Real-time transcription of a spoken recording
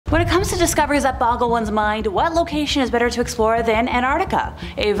When it comes to discoveries that boggle one's mind, what location is better to explore than Antarctica?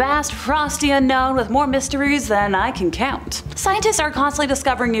 A vast, frosty unknown with more mysteries than I can count. Scientists are constantly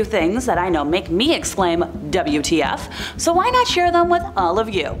discovering new things that I know make me exclaim WTF, so why not share them with all of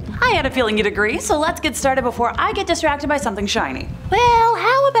you? I had a feeling you'd agree, so let's get started before I get distracted by something shiny. Well,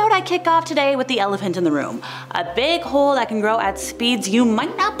 how about I kick off today with the elephant in the room? A big hole that can grow at speeds you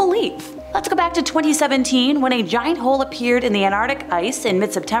might not believe. Let's go back to 2017 when a giant hole appeared in the Antarctic ice in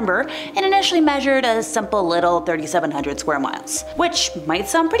mid-September and initially measured a simple little 3,700 square miles, which might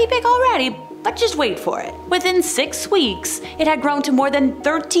sound pretty big already, but just wait for it. Within 6 weeks, it had grown to more than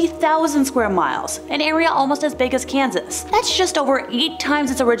 30,000 square miles, an area almost as big as Kansas. That's just over 8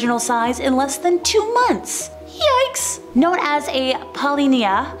 times its original size in less than 2 months. Yikes! Known as a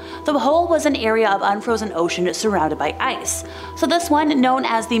Polynya, the hole was an area of unfrozen ocean surrounded by ice. So this one, known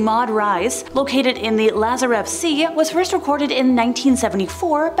as the Maud Rise, located in the Lazarev Sea, was first recorded in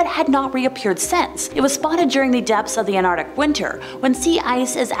 1974 but had not reappeared since. It was spotted during the depths of the Antarctic winter, when sea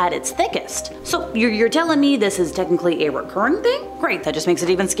ice is at its thickest. So you're telling me this is technically a recurring thing? Great, that just makes it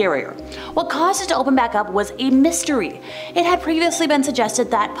even scarier. What caused it to open back up was a mystery. It had previously been suggested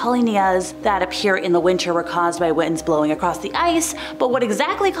that Polynyas that appear in the winter were caused by winds blowing across the ice, but what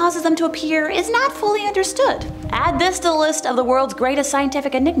exactly causes them to appear is not fully understood. Add this to the list of the world's greatest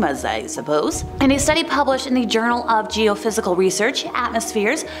scientific enigmas, I suppose. In a study published in the Journal of Geophysical Research,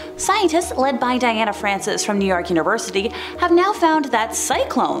 Atmospheres, scientists led by Diana Francis from New York University have now found that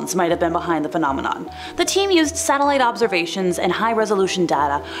cyclones might have been behind the phenomenon. The team used satellite observations and high-resolution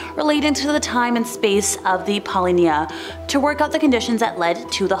data relating to the time and space of the Polynya to work out the conditions that led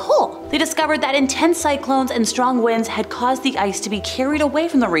to the hole. They discovered that intense cyclones and strong winds had caused the ice to be carried away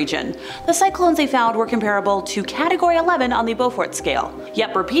from the region. The cyclones they found were comparable to Category 11 on the Beaufort scale.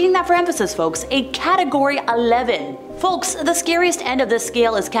 Yep, repeating that for emphasis, folks, a Category 11. Folks, the scariest end of this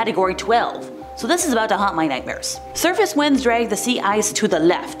scale is Category 12. So this is about to haunt my nightmares. Surface winds drag the sea ice to the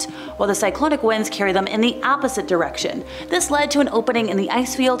left, while the cyclonic winds carry them in the opposite direction. This led to an opening in the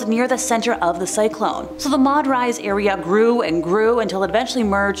ice field near the center of the cyclone. So the Maud Rise area grew and grew until it eventually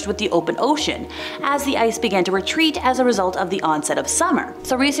merged with the open ocean, as the ice began to retreat as a result of the onset of summer.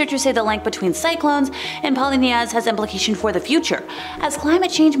 So researchers say the link between cyclones and Polynyas has implication for the future, as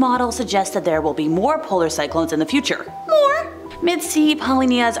climate change models suggest that there will be more polar cyclones in the future. More? Mid-sea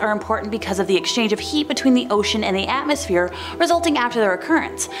Polynyas are important because of the exchange of heat between the ocean and the atmosphere resulting after their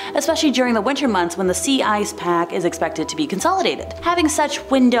occurrence, especially during the winter months when the sea ice pack is expected to be consolidated. Having such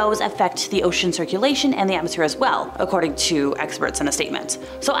windows affect the ocean circulation and the atmosphere as well, according to experts in a statement.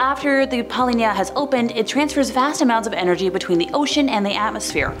 So after the Polynya has opened, it transfers vast amounts of energy between the ocean and the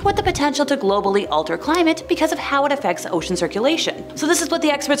atmosphere, with the potential to globally alter climate because of how it affects ocean circulation. So this is what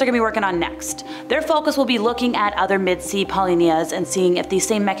the experts are going to be working on next. Their focus will be looking at other mid-sea Polynyas and seeing if the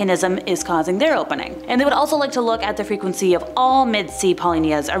same mechanism is causing their opening. And they would also like to look at the frequency of all mid-sea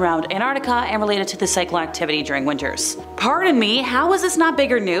Polynyas around Antarctica and related to the cyclone activity during winters. Pardon me, how is this not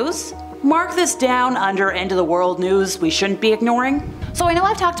bigger news? Mark this down under end of the world news we shouldn't be ignoring. So I know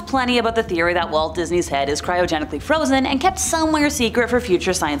I've talked plenty about the theory that Walt Disney's head is cryogenically frozen and kept somewhere secret for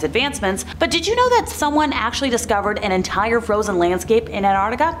future science advancements, but did you know that someone actually discovered an entire frozen landscape in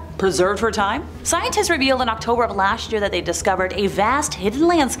Antarctica, preserved for time? Scientists revealed in October of last year that they discovered a vast hidden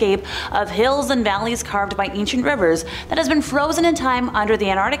landscape of hills and valleys carved by ancient rivers that has been frozen in time under the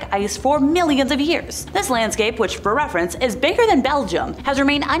Antarctic ice for millions of years. This landscape, which for reference is bigger than Belgium, has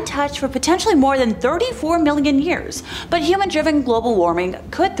remained untouched for potentially more than 34 million years, but human-driven global warming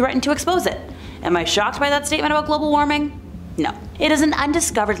could threaten to expose it. Am I shocked by that statement about global warming? No. It is an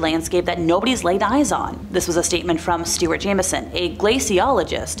undiscovered landscape that nobody's laid eyes on. This was a statement from Stuart Jameson, a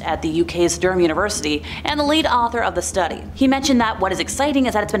glaciologist at the UK's Durham University and the lead author of the study. He mentioned that what is exciting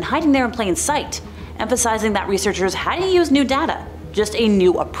is that it's been hiding there in plain sight, emphasizing that researchers hadn't used new data, just a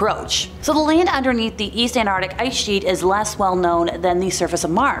new approach. So the land underneath the East Antarctic ice sheet is less well known than the surface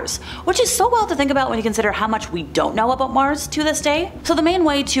of Mars, which is so wild to think about when you consider how much we don't know about Mars to this day. So the main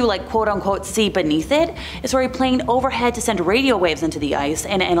way to quote unquote see beneath it is for a plane overhead to send radio waves into the ice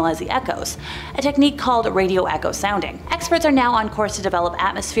and analyze the echoes, a technique called radio echo sounding. Experts are now on course to develop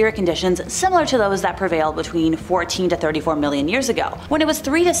atmospheric conditions similar to those that prevailed between 14 to 34 million years ago, when it was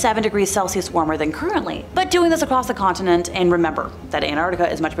 3 to 7 degrees Celsius warmer than currently. But doing this across the continent, and remember that Antarctica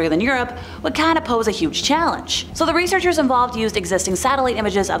is much bigger than Europe, would kind of pose a huge challenge. So the researchers involved used existing satellite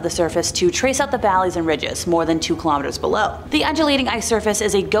images of the surface to trace out the valleys and ridges more than 2 kilometers below. The undulating ice surface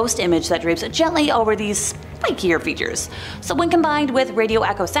is a ghost image that drapes gently over these flakier features. So when combined with radio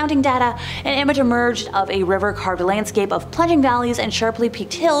echo sounding data, an image emerged of a river-carved landscape of plunging valleys and sharply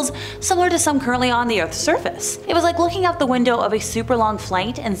peaked hills similar to some currently on the Earth's surface. It was like looking out the window of a super long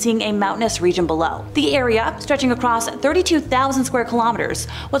flight and seeing a mountainous region below. The area, stretching across 32,000 square kilometers,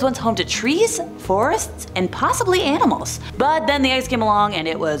 was once home to trees, forests, and possibly animals. But then the ice came along and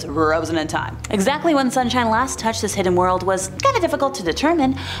it was frozen in time. Exactly when sunshine last touched this hidden world was kinda difficult to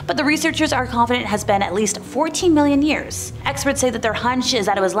determine, but the researchers are confident it has been at least 14 million years. Experts say that their hunch is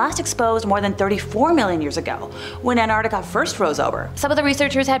that it was last exposed more than 34 million years ago, when Antarctica first froze over. Some of the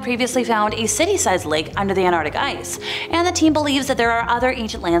researchers had previously found a city-sized lake under the Antarctic ice, and the team believes that there are other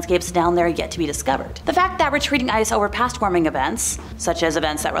ancient landscapes down there yet to be discovered. The fact that retreating ice over past warming events, such as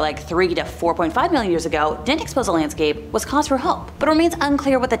events that were like 3 to 4.5 million years ago, didn't expose a landscape was cause for hope, but it remains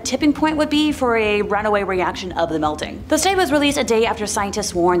unclear what the tipping point would be for a runaway reaction of the melting. The study was released a day after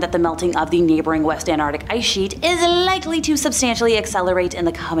scientists warned that the melting of the neighboring West Antarctic ice sheet is likely to substantially accelerate in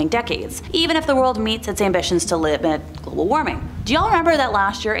the coming decades, even if the world meets its ambitions to limit global warming. Do y'all remember that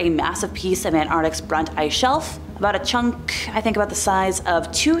last year a massive piece of Antarctic's Brunt ice shelf, about a chunk, I think about the size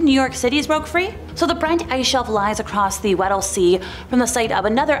of 2 New York cities, broke free? So the Brunt ice shelf lies across the Weddell Sea from the site of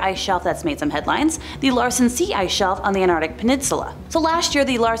another ice shelf that's made some headlines, the Larsen Ice Shelf on the Antarctic Peninsula. So last year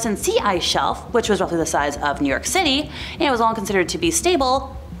the Larsen Ice Shelf, which was roughly the size of New York City, and was long considered to be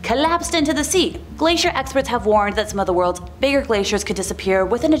stable, collapsed into the sea. Glacier experts have warned that some of the world's bigger glaciers could disappear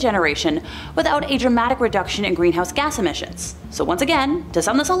within a generation without a dramatic reduction in greenhouse gas emissions. So once again, to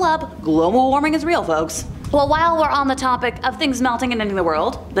sum this all up, global warming is real, folks. Well, while we're on the topic of things melting and ending the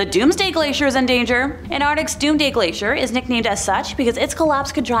world, the Doomsday Glacier is in danger. Antarctic's Doomsday Glacier is nicknamed as such because its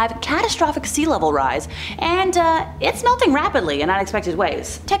collapse could drive catastrophic sea level rise, and it's melting rapidly in unexpected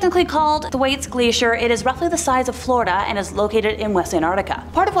ways. Technically called the Thwaites Glacier, it is roughly the size of Florida and is located in West Antarctica.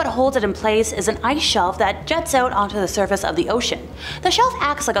 Part of what holds it in place is an ice shelf that jets out onto the surface of the ocean. The shelf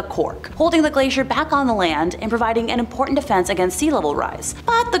acts like a cork, holding the glacier back on the land and providing an important defense against sea level rise.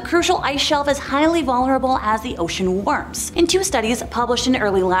 But the crucial ice shelf is highly vulnerable as the ocean warms. In 2 studies published in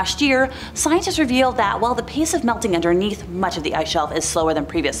early last year, scientists revealed that while the pace of melting underneath much of the ice shelf is slower than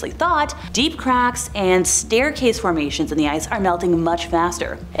previously thought, deep cracks and staircase formations in the ice are melting much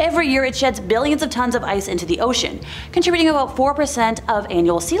faster. Every year it sheds billions of tons of ice into the ocean, contributing about 4% of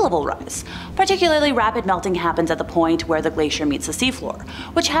annual sea level rise. Particularly rapid melting happens at the point where the glacier meets the seafloor,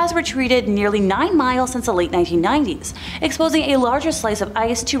 which has retreated nearly 9 miles since the late 1990s, exposing a larger slice of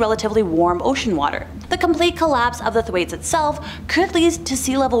ice to relatively warm ocean water. The complete collapse of the Thwaites itself could lead to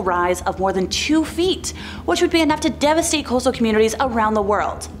sea level rise of more than 2 feet, which would be enough to devastate coastal communities around the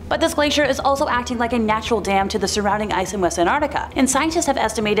world. But this glacier is also acting like a natural dam to the surrounding ice in West Antarctica, and scientists have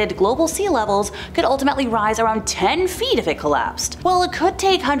estimated global sea levels could ultimately rise around 10 feet if it collapsed. While it could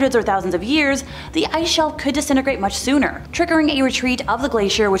take hundreds or thousands of years, the ice shelf could disintegrate much sooner, triggering a retreat of the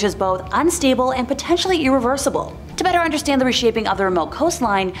glacier which is both unstable and potentially irreversible. To better understand the reshaping of the remote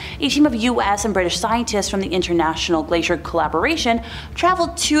coastline, a team of US and British scientists from the International Glacier Collaboration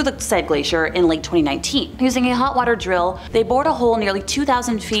traveled to the said glacier in late 2019. Using a hot water drill, they bored a hole nearly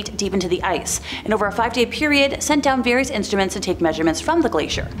 2,000 feet deep into the ice, and over a 5-day period sent down various instruments to take measurements from the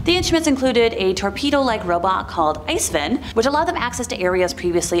glacier. The instruments included a torpedo-like robot called IceFin, which allowed them access to areas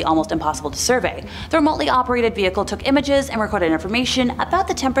previously almost impossible to survey. The remotely operated vehicle took images and recorded information about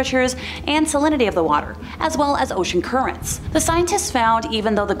the temperatures and salinity of the water, as well as ocean currents. The scientists found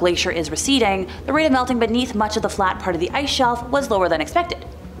even though the glacier is receding, the rate of melting beneath much of the flat part of the ice shelf was lower than expected.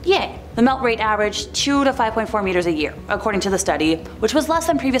 Yay! The melt rate averaged 2 to 5.4 meters a year, according to the study, which was less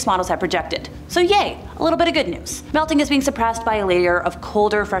than previous models had projected. So yay, a little bit of good news. Melting is being suppressed by a layer of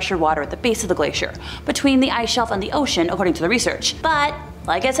colder, fresher water at the base of the glacier, between the ice shelf and the ocean, according to the research. But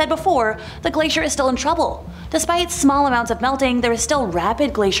like I said before, the glacier is still in trouble. Despite small amounts of melting, there is still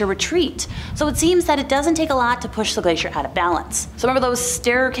rapid glacier retreat, so it seems that it doesn't take a lot to push the glacier out of balance. So remember those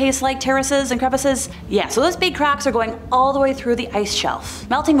staircase-like terraces and crevices? Yeah, so those big cracks are going all the way through the ice shelf.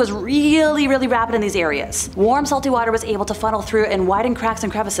 Melting was really rapid in these areas. Warm, salty water was able to funnel through and widen cracks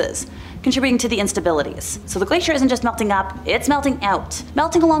and crevices, contributing to the instabilities. So the glacier isn't just melting up, it's melting out.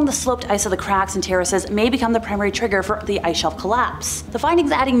 Melting along the sloped ice of the cracks and terraces may become the primary trigger for the ice shelf collapse. The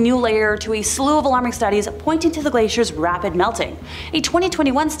findings adding new layer to a slew of alarming studies pointing to the glacier's rapid melting. A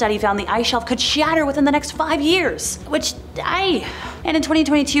 2021 study found the ice shelf could shatter within the next 5 years, which And in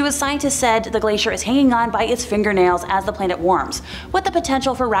 2022, scientists said the glacier is hanging on by its fingernails as the planet warms, with the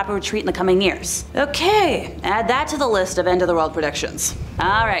potential for rapid retreat in the coming years. Okay, add that to the list of end-of-the-world predictions.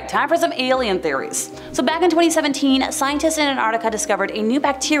 Alright, time for some alien theories. So back in 2017, scientists in Antarctica discovered a new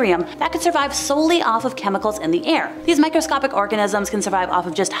bacterium that could survive solely off of chemicals in the air. These microscopic organisms can survive off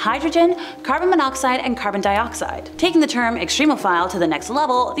of just hydrogen, carbon monoxide, and carbon dioxide. Taking the term extremophile to the next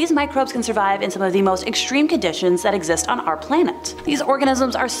level, these microbes can survive in some of the most extreme conditions that exist on our planet. These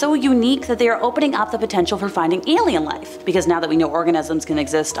organisms are so unique that they are opening up the potential for finding alien life, because now that we know organisms can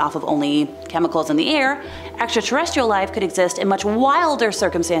exist off of only chemicals in the air, extraterrestrial life could exist in much wilder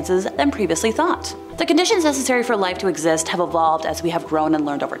circumstances than previously thought. The conditions necessary for life to exist have evolved as we have grown and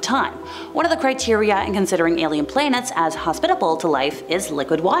learned over time. One of the criteria in considering alien planets as hospitable to life is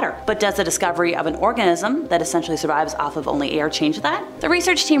liquid water. But does the discovery of an organism that essentially survives off of only air change that? The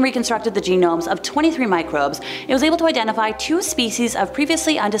research team reconstructed the genomes of 23 microbes and was able to identify 2 species of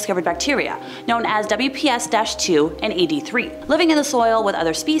previously undiscovered bacteria, known as WPS-2 and AD3. Living in the soil with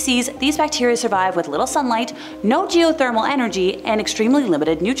other species, these bacteria survive with little sunlight, no geothermal energy, and extremely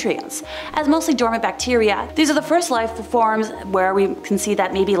limited nutrients. As mostly dormant bacteria, these are the first life forms where we can see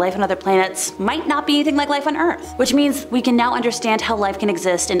that maybe life on other planets might not be anything like life on Earth, which means we can now understand how life can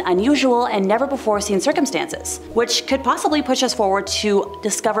exist in unusual and never before seen circumstances, which could possibly push us forward to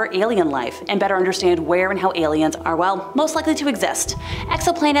discover alien life and better understand where and how aliens are, well, most likely to exist.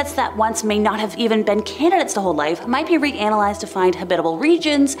 Exoplanets that once may not have even been candidates to hold life might be reanalyzed to find habitable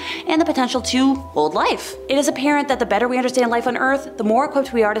regions and the potential to hold life. It is apparent that the better we understand life on Earth, the more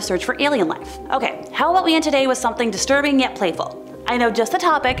equipped we are to search for alien life. Okay, how about we end today with something disturbing yet playful? I know just the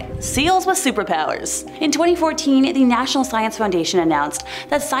topic, seals with superpowers. In 2014, the National Science Foundation announced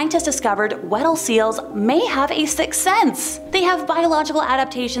that scientists discovered Weddell seals may have a sixth sense. They have biological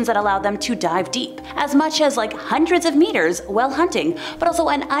adaptations that allow them to dive deep, as much as like hundreds of meters while hunting, but also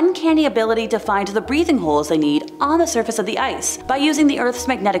an uncanny ability to find the breathing holes they need on the surface of the ice by using the Earth's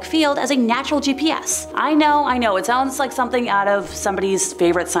magnetic field as a natural GPS. I know, it sounds like something out of somebody's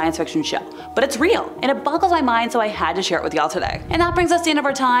favorite science fiction show, but it's real, and it boggles my mind, so I had to share it with y'all today. And that brings us to the end of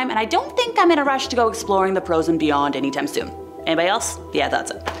our time, and I don't think I'm in a rush to go exploring the pros and beyond anytime soon. Anybody else? Yeah, that's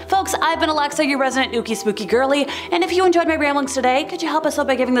it. Folks, I've been Alexa, your resident ooky spooky girly, and if you enjoyed my ramblings today, could you help us out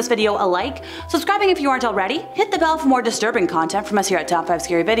by giving this video a like, subscribing if you aren't already, hit the bell for more disturbing content from us here at Top 5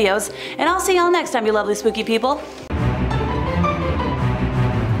 Scary Videos, and I'll see y'all next time, you lovely spooky people.